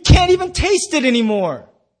 you can't even taste it anymore.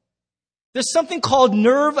 There's something called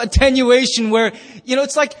nerve attenuation where,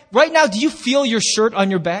 it's like right now, do you feel your shirt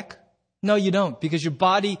on your back? No, you don't, because your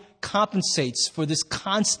body compensates for this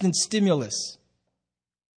constant stimulus.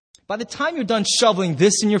 By the time you're done shoveling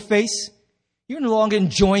this in your face, you're no longer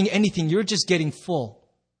enjoying anything. You're just getting full.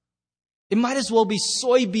 It might as well be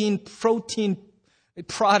soybean protein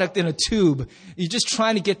product in a tube. You're just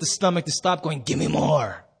trying to get the stomach to stop going, give me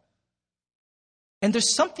more. And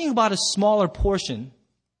there's something about a smaller portion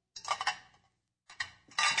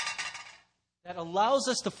that allows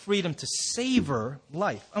us the freedom to savor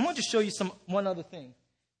life. I want to show you one other thing,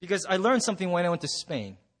 because I learned something when I went to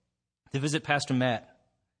Spain to visit Pastor Matt.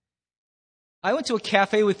 I went to a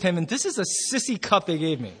cafe with him, and this is a sissy cup they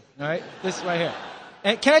gave me. All right, this right here.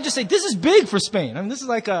 And can I just say, this is big for Spain. I mean, this is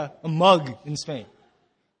like a mug in Spain.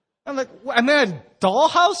 I'm like, I'm in a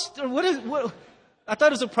dollhouse? Or what? I thought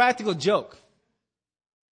it was a practical joke.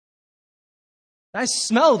 I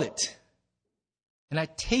smelled it, and I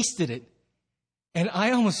tasted it, and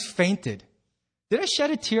I almost fainted. Did I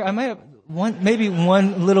shed a tear? I might have maybe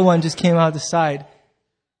one little one just came out the side.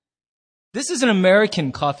 This is an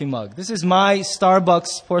American coffee mug. This is my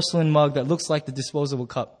Starbucks porcelain mug that looks like the disposable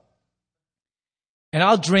cup. And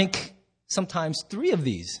I'll drink sometimes 3 of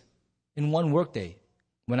these in one workday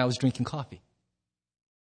when I was drinking coffee.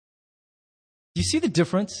 Do you see the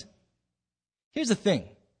difference? Here's the thing.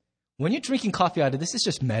 When you're drinking coffee out of this, it's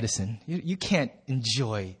just medicine. You can't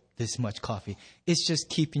enjoy this much coffee. It's just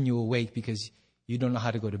keeping you awake because you don't know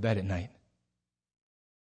how to go to bed at night.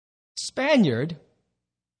 Spaniard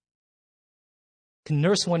can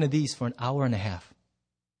nurse one of these for an hour and a half.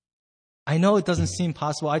 I know it doesn't seem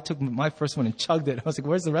possible. I took my first one and chugged it. I was like,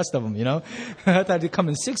 where's the rest of them, I thought they'd come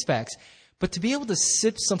in 6-packs. But to be able to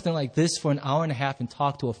sip something like this for an hour and a half and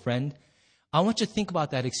talk to a friend, I want you to think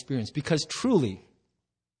about that experience, because truly,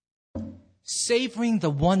 savoring the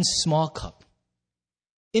one small cup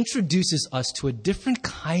introduces us to a different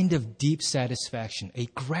kind of deep satisfaction, a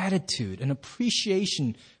gratitude, an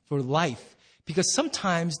appreciation for life, because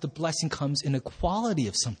sometimes the blessing comes in the quality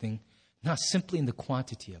of something, not simply in the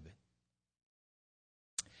quantity of it.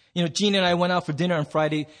 Gene and I went out for dinner on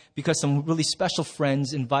Friday because some really special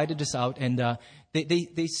friends invited us out, and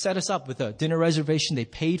they set us up with a dinner reservation. They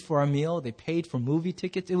paid for our meal. They paid for movie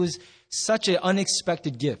tickets. It was such an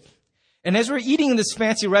unexpected gift. And as we're eating in this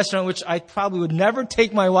fancy restaurant, which I probably would never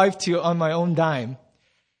take my wife to on my own dime,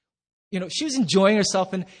 she was enjoying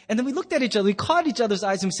herself. And then we looked at each other. We caught each other's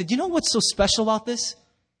eyes and we said, what's so special about this?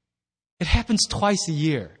 It happens twice a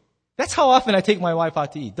year. That's how often I take my wife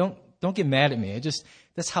out to eat. Don't get mad at me.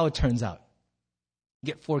 That's how it turns out. You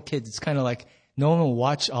get 4 kids. It's kind of like no one will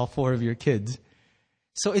watch all 4 of your kids.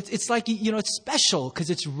 So it's like, it's special because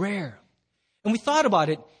it's rare. And we thought about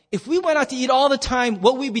it. If we went out to eat all the time,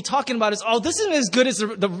 what we'd be talking about is, this isn't as good as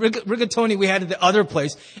the rigatoni we had at the other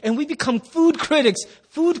place. And we become food critics,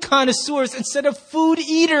 food connoisseurs, instead of food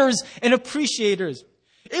eaters and appreciators.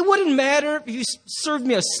 It wouldn't matter if you served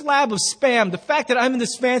me a slab of Spam. The fact that I'm in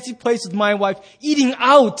this fancy place with my wife, eating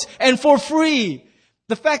out and for free.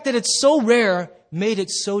 The fact that it's so rare made it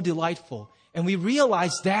so delightful. And we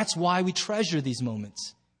realized that's why we treasure these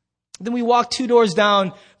moments. Then we walked 2 doors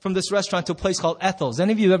down from this restaurant to a place called Ethel's.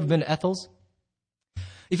 Any of you ever been to Ethel's?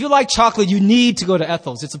 If you like chocolate, you need to go to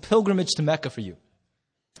Ethel's. It's a pilgrimage to Mecca for you.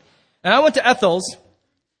 And I went to Ethel's,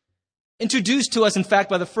 introduced to us, in fact,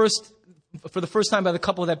 for the first time by the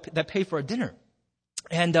couple that paid for our dinner.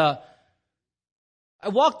 And I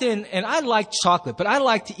walked in, and I like chocolate, but I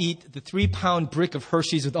like to eat the 3-pound brick of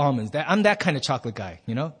Hershey's with almonds. I'm that kind of chocolate guy,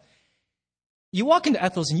 You walk into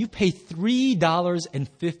Ethel's and you pay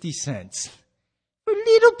 $3.50 for a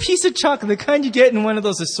little piece of chocolate, the kind you get in one of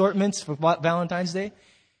those assortments for Valentine's Day.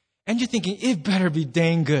 And you're thinking, it better be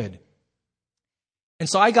dang good. And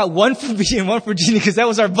so I got one for me and one for Jeannie because that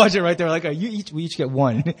was our budget right there. Like, we each get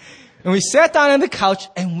one. And we sat down on the couch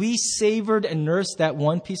and we savored and nursed that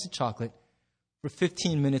one piece of chocolate for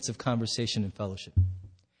 15 minutes of conversation and fellowship.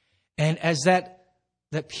 And as that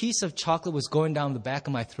piece of chocolate was going down the back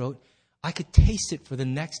of my throat, I could taste it for the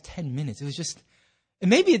next 10 minutes. It was just,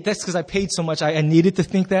 and maybe that's because I paid so much I needed to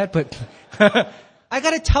think that, but I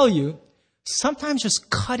got to tell you, sometimes just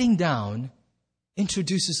cutting down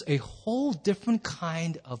introduces a whole different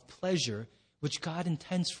kind of pleasure which God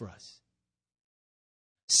intends for us.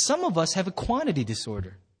 Some of us have a quantity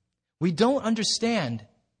disorder. We don't understand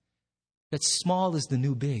that small is the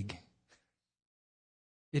new big.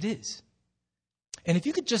 It is. And if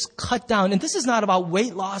you could just cut down, and this is not about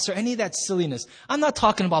weight loss or any of that silliness. I'm not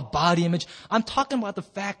talking about body image. I'm talking about the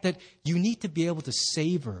fact that you need to be able to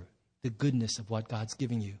savor the goodness of what God's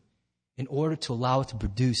giving you in order to allow it to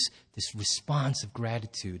produce this response of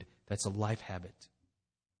gratitude that's a life habit.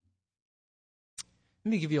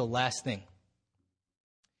 Let me give you a last thing.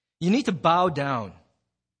 You need to bow down.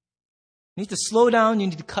 You need to slow down. You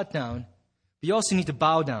need to cut down. But you also need to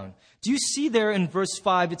bow down. Do you see there in verse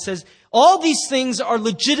 5, it says, all these things are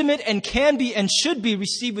legitimate and can be and should be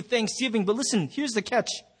received with thanksgiving. But listen, here's the catch.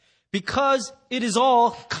 Because it is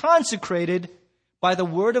all consecrated by the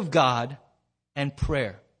word of God and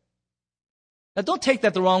prayer. Now, don't take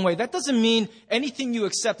that the wrong way. That doesn't mean anything you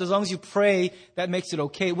accept, as long as you pray, that makes it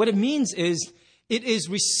okay. What it means is it is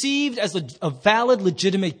received as a valid,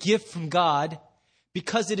 legitimate gift from God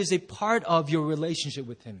because it is a part of your relationship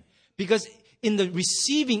with Him. Because in the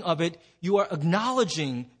receiving of it, you are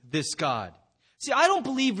acknowledging this God. See, I don't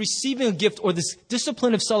believe receiving a gift or this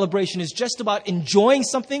discipline of celebration is just about enjoying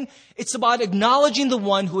something. It's about acknowledging the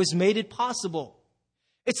one who has made it possible.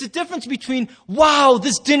 It's the difference between, wow,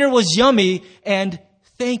 this dinner was yummy, and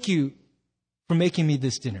thank you for making me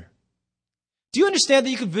this dinner. Do you understand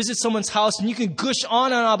that you can visit someone's house and you can gush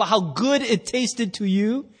on and on about how good it tasted to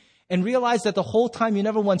you and realize that the whole time you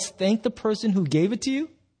never once thanked the person who gave it to you?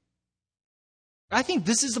 I think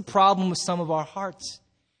this is the problem with some of our hearts,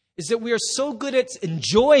 is that we are so good at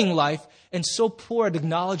enjoying life and so poor at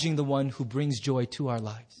acknowledging the one who brings joy to our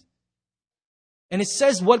lives. And it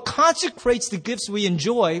says what consecrates the gifts we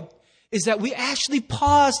enjoy is that we actually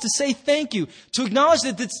pause to say thank you, to acknowledge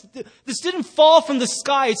that this didn't fall from the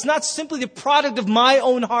sky. It's not simply the product of my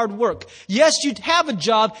own hard work. Yes, you have a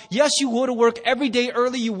job. Yes, you go to work every day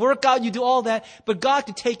early. You work out, you do all that. But God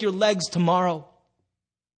could take your legs tomorrow.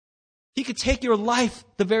 He could take your life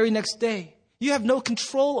the very next day. You have no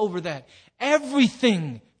control over that.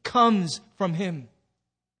 Everything comes from Him.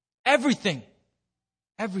 Everything.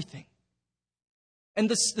 Everything. And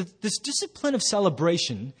this discipline of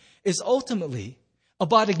celebration is ultimately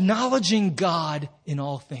about acknowledging God in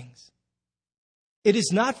all things. It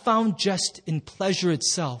is not found just in pleasure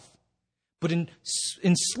itself, but in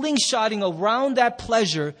slingshotting around that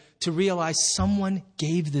pleasure to realize someone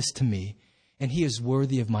gave this to me and He is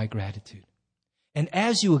worthy of my gratitude. And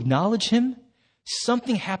as you acknowledge Him,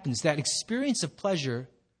 something happens. That experience of pleasure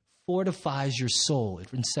fortifies your soul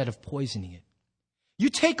instead of poisoning it. You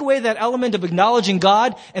take away that element of acknowledging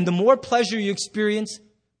God, and the more pleasure you experience,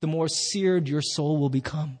 the more seared your soul will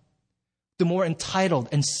become. The more entitled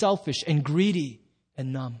and selfish and greedy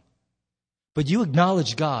and numb. But you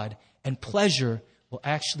acknowledge God, and pleasure will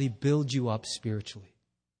actually build you up spiritually.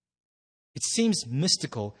 It seems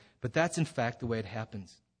mystical, but that's in fact the way it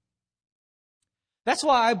happens. That's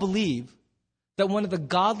why I believe that one of the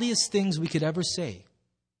godliest things we could ever say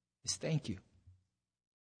is thank you.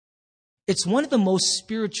 It's one of the most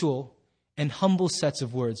spiritual and humble sets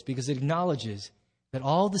of words because it acknowledges that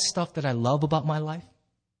all the stuff that I love about my life,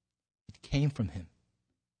 it came from Him.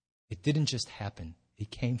 It didn't just happen.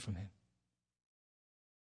 It came from Him.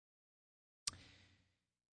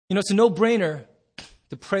 You know, it's a no-brainer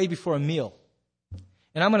to pray before a meal.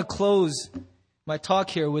 And I'm going to close my talk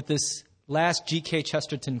here with this last G.K.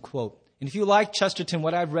 Chesterton quote. And if you like Chesterton,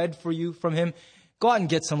 what I've read for you from him, go out and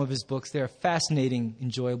get some of his books. They're fascinating,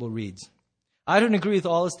 enjoyable reads. I don't agree with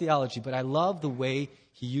all his theology, but I love the way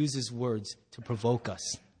he uses words to provoke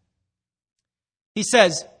us. He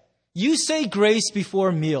says, you say grace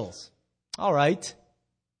before meals. All right.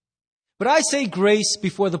 But I say grace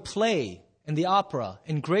before the play and the opera,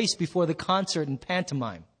 and grace before the concert and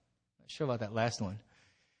pantomime. Not sure about that last one.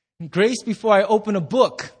 And grace before I open a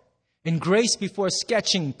book, and grace before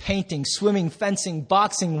sketching, painting, swimming, fencing,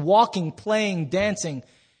 boxing, walking, playing, dancing,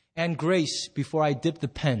 and grace before I dip the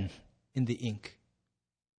pen in the ink.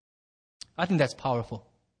 I think that's powerful.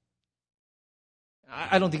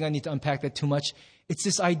 I don't think I need to unpack that too much. It's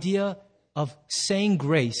this idea of saying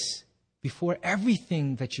grace before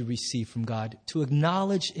everything that you receive from God, to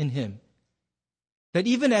acknowledge in Him that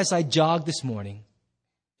even as I jog this morning,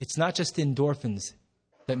 it's not just the endorphins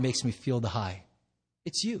that makes me feel the high.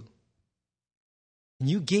 It's you. And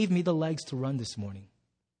you gave me the legs to run this morning.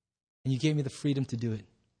 And you gave me the freedom to do it.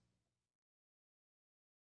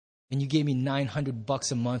 And you gave me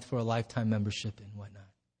 $900 a month for a lifetime membership and whatnot.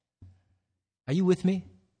 Are you with me?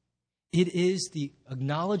 It is the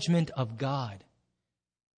acknowledgement of God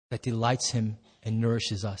that delights Him and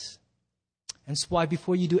nourishes us. And that's why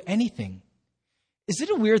before you do anything, is it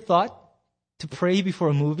a weird thought to pray before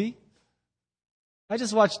a movie? I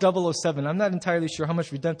just watched 007. I'm not entirely sure how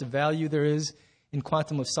much redemptive value there is in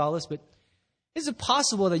Quantum of Solace, but is it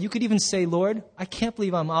possible that you could even say, Lord, I can't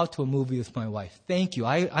believe I'm out to a movie with my wife. Thank you.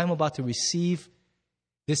 I'm about to receive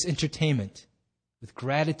this entertainment with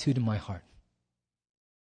gratitude in my heart.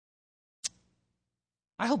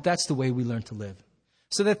 I hope that's the way we learn to live.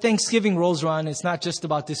 So that Thanksgiving rolls around, it's not just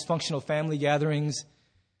about dysfunctional family gatherings,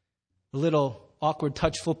 a little awkward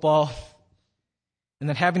touch football, and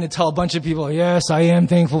then having to tell a bunch of people, yes, I am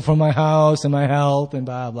thankful for my house and my health and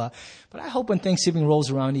blah, blah. But I hope when Thanksgiving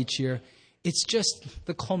rolls around each year, it's just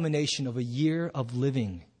the culmination of a year of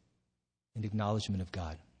living in acknowledgement of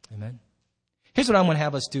God. Amen? Here's what I'm going to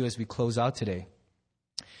have us do as we close out today.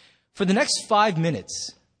 For the next 5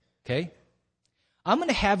 minutes, okay, I'm going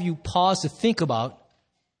to have you pause to think about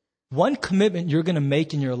one commitment you're going to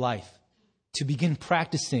make in your life to begin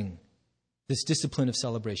practicing this discipline of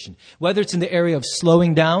celebration. Whether it's in the area of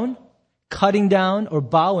slowing down, cutting down, or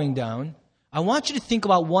bowing down, I want you to think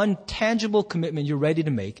about one tangible commitment you're ready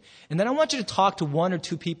to make. And then I want you to talk to one or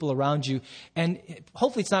two people around you. And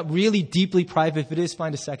hopefully it's not really deeply private. If it is,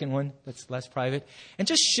 find a second one that's less private. And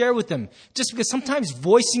just share with them. Just because sometimes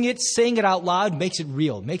voicing it, saying it out loud makes it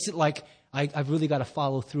real. Makes it like, I've really got to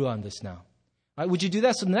follow through on this now. All right, would you do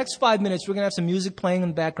that? So the next 5 minutes, we're going to have some music playing in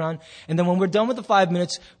the background. And then when we're done with the 5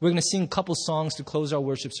 minutes, we're going to sing a couple songs to close our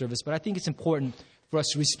worship service. But I think it's important for us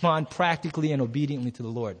to respond practically and obediently to the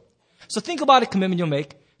Lord. So think about a commitment you'll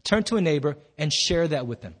make, turn to a neighbor, and share that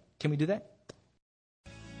with them. Can we do that?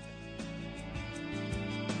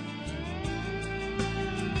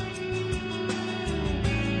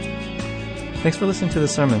 Thanks for listening to the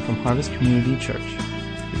sermon from Harvest Community Church.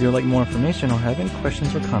 If you would like more information or have any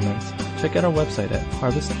questions or comments, check out our website at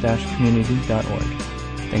harvest-community.org.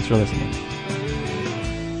 Thanks for listening.